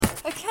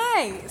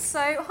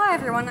Hi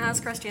everyone.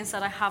 As Christian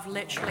said, I have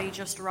literally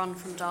just run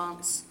from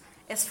dance.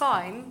 It's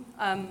fine.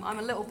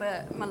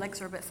 My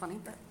legs are a bit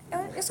funny, but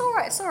it's all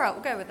right. We'll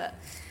go with it.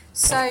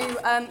 So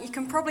you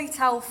can probably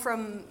tell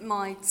from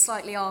my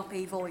slightly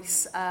RP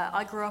voice,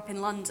 I grew up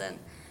in London,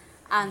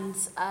 and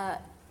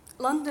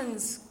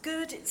London's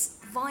good, it's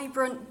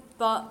vibrant,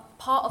 but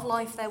part of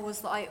life there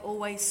was that I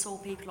always saw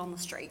people on the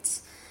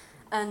streets.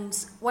 And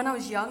when I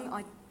was young,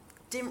 I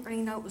didn't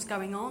really know what was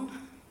going on,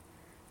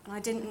 and I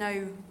didn't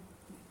know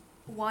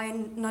why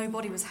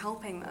nobody was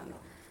helping them.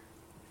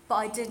 But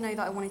I did know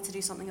that I wanted to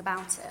do something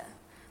about it,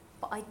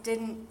 but I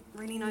didn't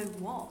really know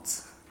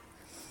what.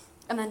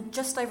 And then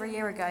just over a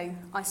year ago,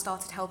 I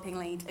started helping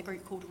lead a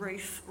group called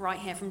Roof, right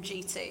here from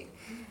G2.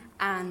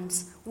 And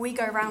we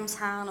go around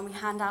town and we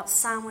hand out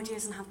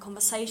sandwiches and have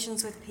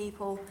conversations with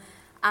people.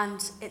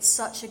 And it's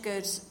such a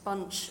good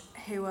bunch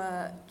who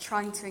are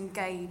trying to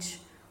engage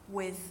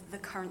with the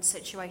current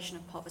situation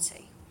of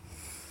poverty.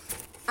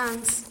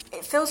 And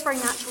it feels very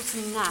natural to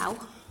me now,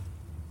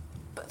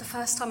 but the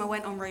first time I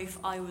went on Roof,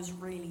 I was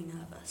really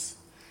nervous.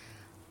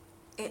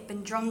 It'd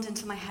been drummed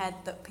into my head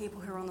that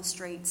people who were on the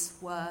streets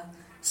were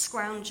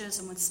scroungers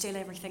and would steal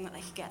everything that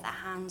they could get their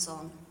hands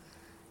on.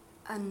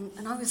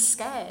 And I was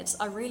scared,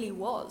 I really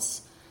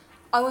was.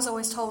 I was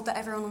always told that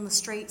everyone on the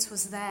streets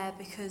was there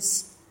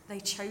because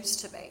they chose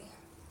to be.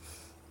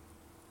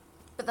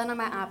 But then I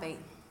met Abby.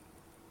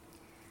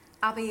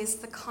 Abby is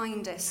the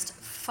kindest,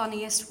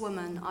 funniest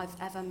woman I've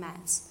ever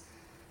met.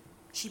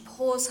 She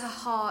pours her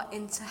heart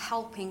into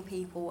helping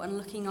people and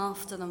looking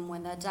after them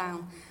when they're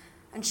down.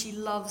 And she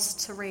loves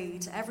to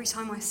read. Every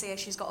time I see her,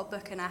 she's got a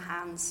book in her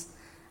hands.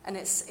 And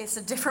it's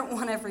a different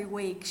one every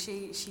week.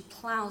 She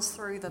plows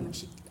through them and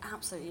she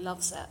absolutely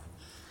loves it.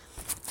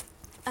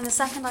 And the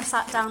second I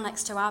sat down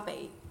next to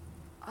Abby,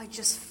 I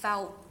just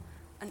felt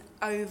an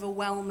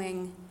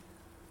overwhelming,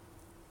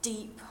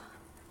 deep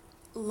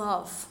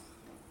love.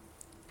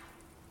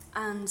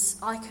 And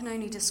I can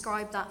only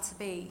describe that to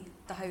be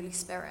the Holy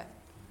Spirit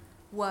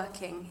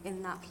working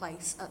in that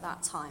place at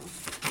that time.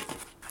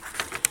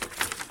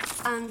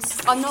 And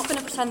I'm not going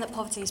to pretend that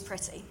poverty is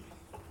pretty,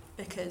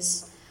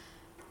 because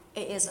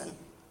it isn't.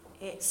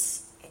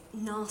 It's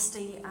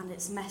nasty and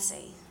it's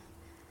messy.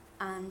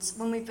 And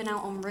when we've been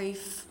out on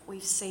Roof,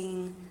 we've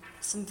seen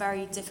some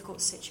very difficult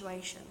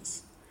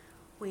situations.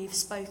 We've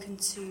spoken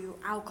to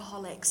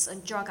alcoholics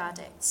and drug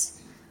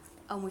addicts,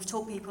 and we've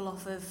taught people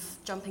off of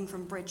jumping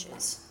from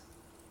bridges.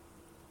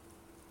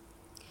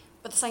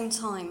 But at the same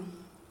time,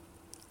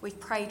 we've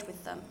prayed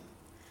with them,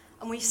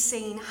 and we've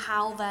seen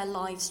how their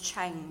lives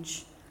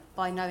change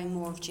by knowing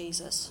more of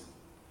Jesus.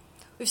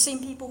 We've seen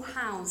people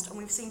housed, and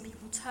we've seen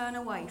people turn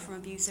away from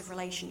abusive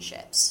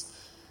relationships.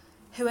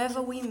 Whoever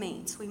we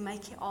meet, we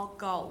make it our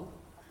goal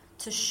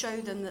to show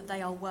them that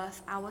they are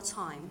worth our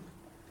time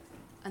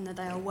and that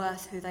they are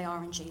worth who they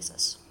are in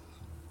Jesus.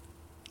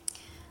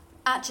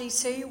 At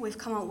G2, we've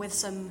come up with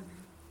some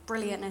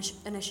brilliant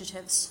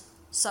initiatives,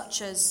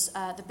 such as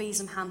the bees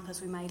and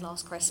hampers we made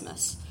last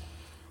Christmas.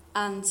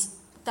 And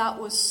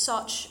that was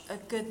such a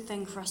good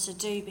thing for us to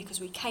do,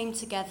 because we came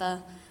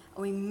together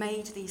and we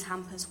made these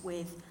hampers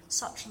with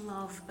such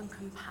love and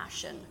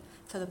compassion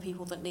for the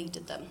people that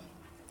needed them.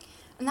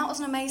 And that was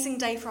an amazing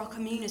day for our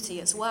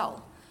community as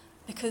well,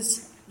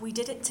 because we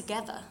did it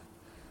together.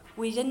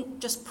 We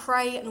didn't just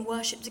pray and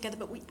worship together,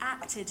 but we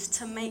acted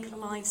to make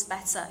lives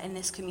better in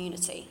this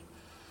community.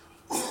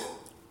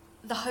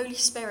 The Holy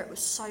Spirit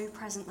was so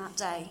present that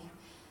day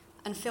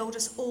and filled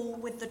us all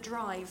with the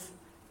drive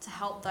to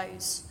help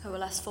those who are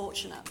less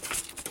fortunate.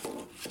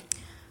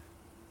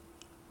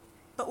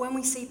 But when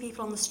we see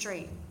people on the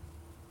street,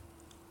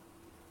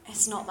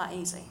 it's not that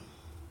easy.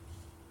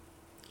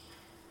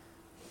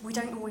 We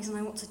don't always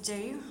know what to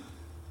do,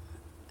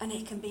 and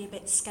it can be a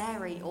bit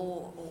scary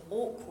or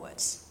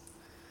awkward.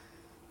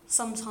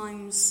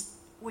 Sometimes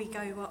we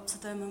go up to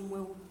them and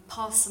we'll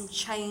pass some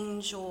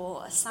change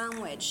or a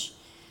sandwich,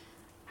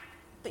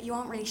 but you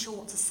aren't really sure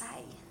what to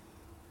say.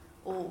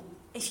 Or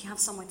if you have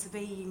somewhere to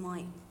be, you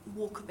might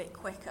walk a bit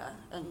quicker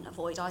and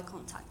avoid eye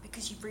contact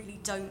because you really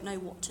don't know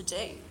what to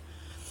do.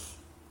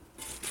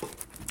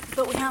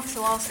 But we have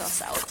to ask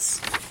ourselves,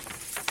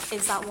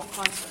 is that what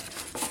Christ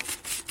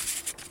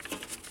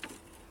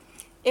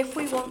did? If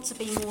we want to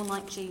be more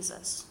like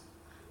Jesus,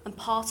 and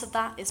part of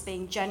that is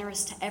being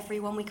generous to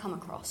everyone we come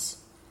across,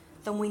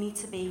 then we need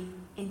to be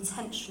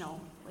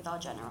intentional with our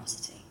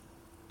generosity.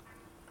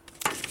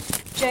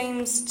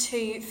 James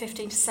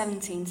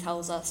 2:15-17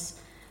 tells us,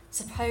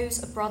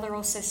 "Suppose a brother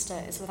or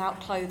sister is without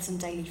clothes and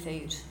daily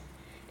food.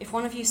 If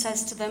one of you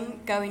says to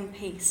them, 'Go in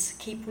peace,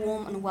 keep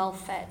warm and well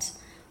fed,'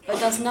 but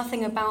does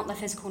nothing about their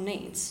physical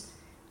needs,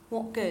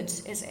 what good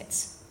is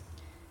it?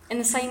 In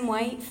the same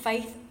way,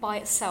 faith by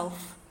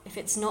itself, if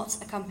it's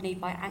not accompanied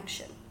by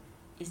action,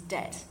 is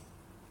dead."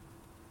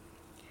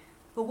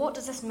 But what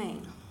does this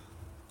mean?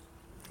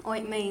 Well,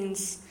 it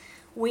means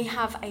we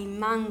have a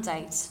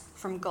mandate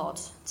from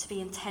God to be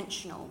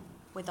intentional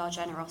with our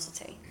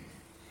generosity.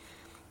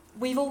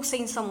 We've all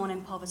seen someone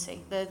in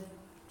poverty. The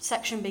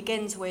section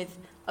begins with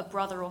a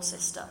brother or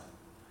sister.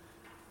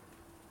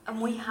 And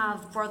we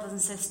have brothers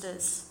and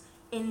sisters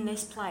in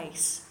this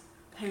place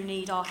who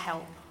need our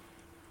help.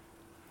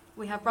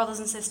 We have brothers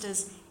and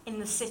sisters in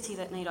the city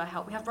that need our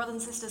help. We have brothers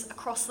and sisters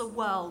across the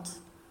world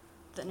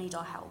that need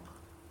our help.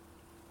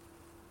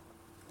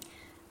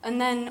 And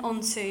then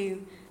on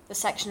to the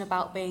section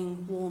about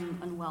being warm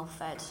and well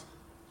fed.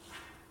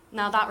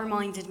 Now that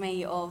reminded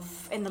me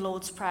of, in the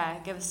Lord's Prayer,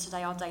 give us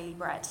today our daily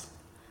bread.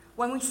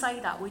 When we say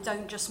that, we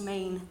don't just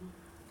mean,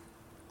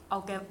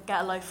 I'll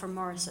get a loaf from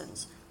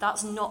Morrison's.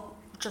 That's not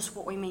just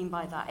what we mean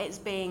by that. It's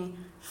being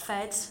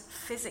fed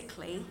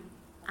physically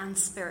and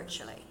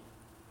spiritually.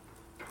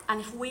 And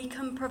if we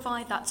can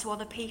provide that to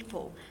other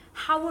people,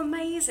 how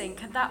amazing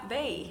could that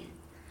be?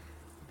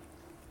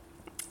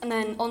 And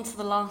then on to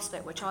the last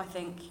bit, which I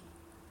think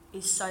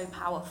is so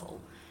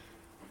powerful.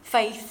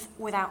 Faith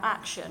without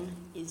action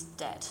is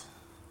dead.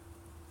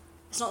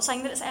 It's not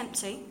saying that it's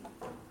empty.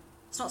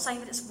 It's not saying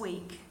that it's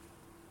weak.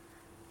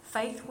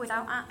 Faith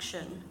without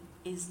action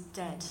is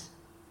dead.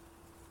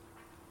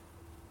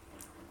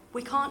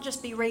 We can't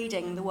just be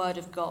reading the Word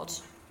of God.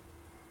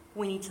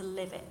 We need to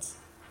live it.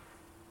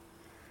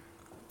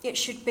 It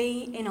should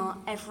be in our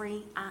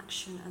every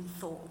action and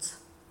thought.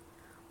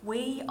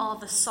 We are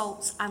the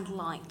salt and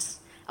light,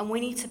 and we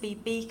need to be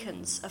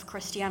beacons of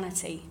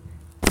Christianity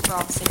for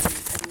our city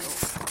and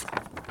north.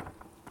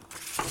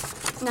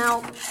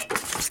 Now,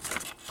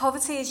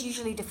 poverty is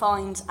usually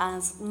defined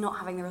as not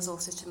having the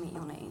resources to meet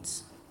your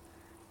needs,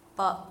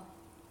 but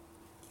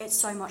it's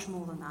so much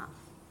more than that.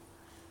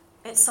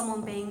 It's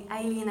someone being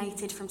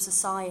alienated from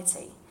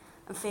society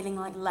and feeling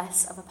like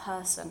less of a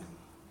person.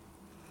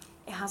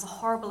 It has a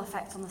horrible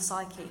effect on the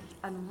psyche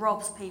and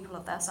robs people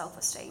of their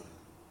self-esteem.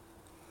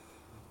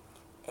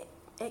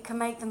 It can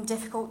make them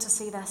difficult to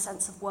see their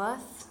sense of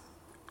worth,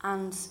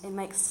 and it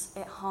makes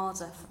it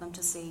harder for them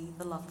to see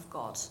the love of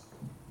God.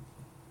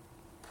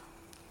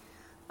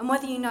 And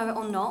whether you know it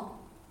or not,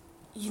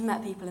 you've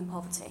met people in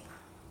poverty.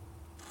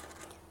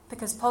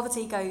 Because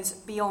poverty goes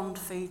beyond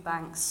food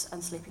banks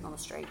and sleeping on the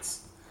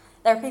streets.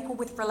 There are people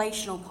with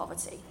relational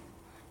poverty.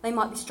 They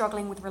might be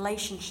struggling with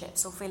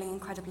relationships or feeling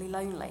incredibly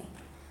lonely.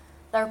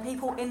 There are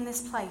people in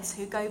this place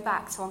who go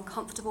back to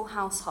uncomfortable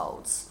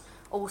households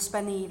or will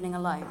spend the evening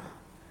alone.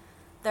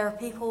 There are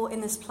people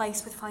in this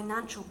place with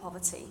financial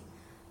poverty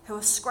who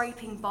are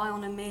scraping by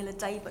on a meal a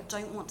day but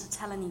don't want to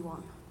tell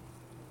anyone.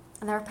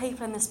 And there are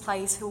people in this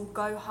place who will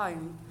go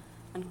home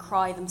and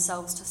cry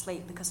themselves to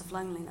sleep because of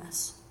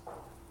loneliness.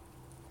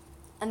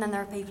 And then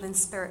there are people in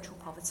spiritual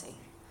poverty.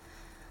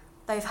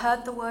 They've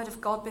heard the word of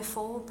God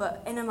before,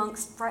 but in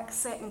amongst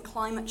Brexit and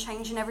climate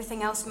change and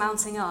everything else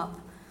mounting up,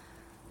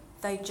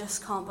 they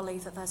just can't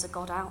believe that there's a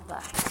God out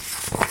there.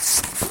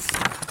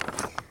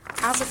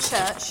 As a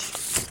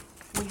church,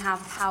 we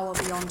have power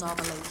beyond our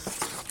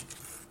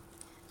belief.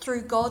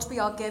 Through God, we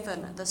are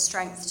given the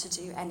strength to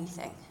do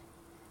anything.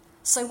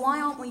 So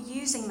why aren't we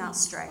using that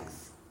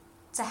strength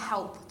to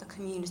help the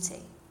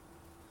community?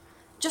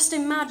 Just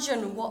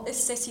imagine what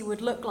this city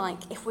would look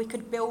like if we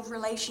could build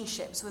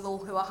relationships with all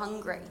who are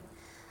hungry.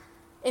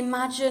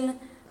 Imagine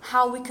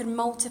how we could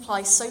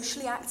multiply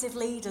socially active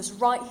leaders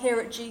right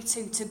here at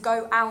G2 to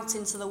go out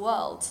into the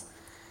world.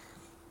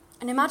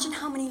 And imagine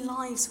how many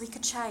lives we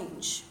could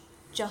change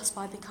just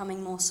by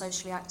becoming more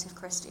socially active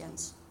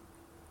Christians.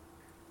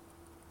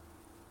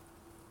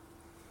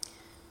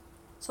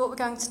 So what we're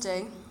going to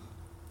do,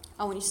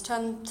 I want you to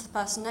turn to the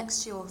person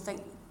next to you or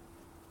think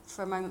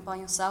for a moment by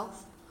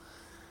yourself.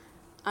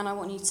 And I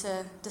want you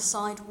to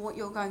decide what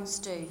you're going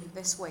to do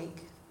this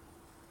week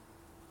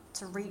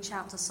to reach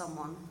out to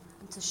someone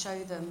and to show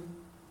them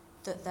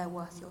that they're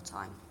worth your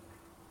time.